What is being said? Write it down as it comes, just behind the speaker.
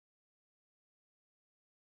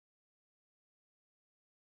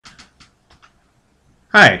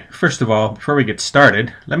Hi, first of all, before we get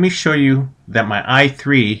started, let me show you that my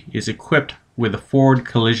i3 is equipped with a forward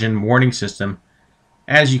collision warning system,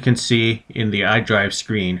 as you can see in the iDrive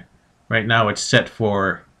screen. Right now it's set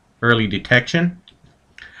for early detection.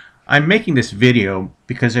 I'm making this video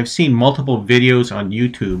because I've seen multiple videos on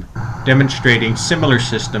YouTube demonstrating similar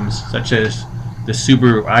systems such as the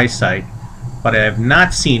Subaru iSight, but I have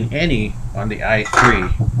not seen any on the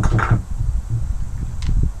i3.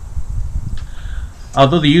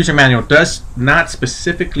 Although the user manual does not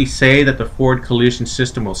specifically say that the forward collision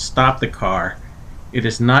system will stop the car, it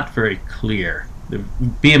is not very clear. The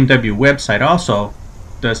BMW website also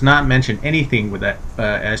does not mention anything with that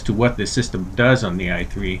as to what this system does on the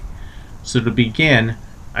i3. So to begin,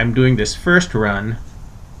 I'm doing this first run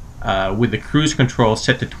with the cruise control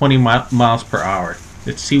set to 20 miles per hour.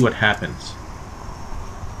 Let's see what happens.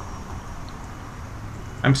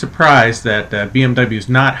 I'm surprised that BMW is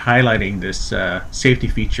not highlighting this safety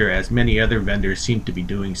feature as many other vendors seem to be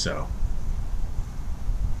doing so.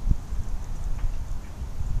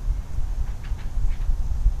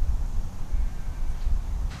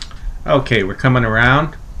 Okay, we're coming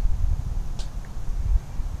around,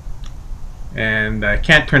 and I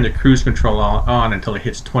can't turn the cruise control on until it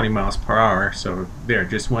hits 20 miles per hour, so there,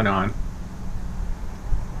 it just went on.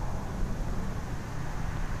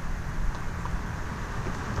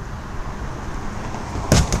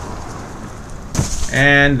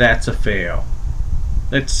 And that's a fail.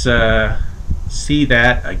 Let's see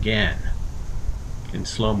that again in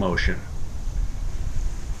slow motion.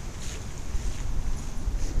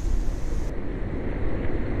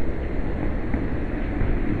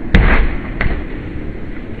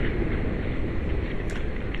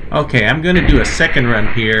 Okay, I'm going to do a second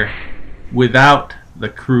run here without the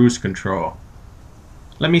cruise control.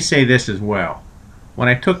 Let me say this as well. When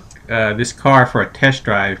I took this car for a test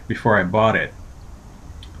drive before I bought it,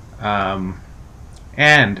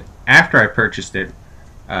 and after I purchased it,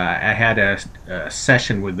 I had a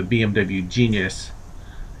session with the BMW Genius,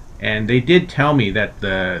 and they did tell me that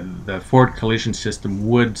the forward collision system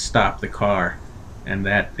would stop the car, and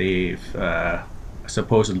that they've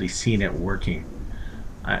supposedly seen it working.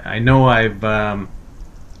 I know I've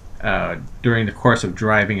during the course of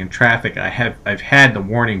driving in traffic, I've had the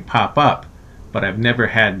warning pop up, but I've never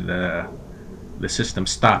had the system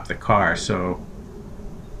stop the car. So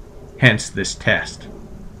hence this test.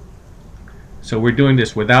 So we're doing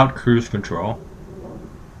this without cruise control.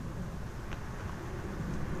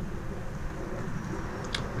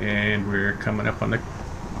 And we're coming up on the...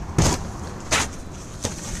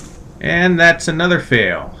 And that's another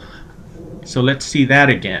fail. So let's see that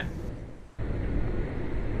again.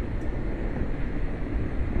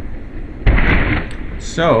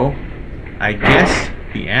 So I guess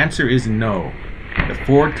the answer is no. The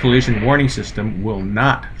forward collision warning system will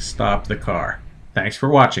not stop the car. Thanks for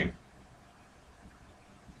watching.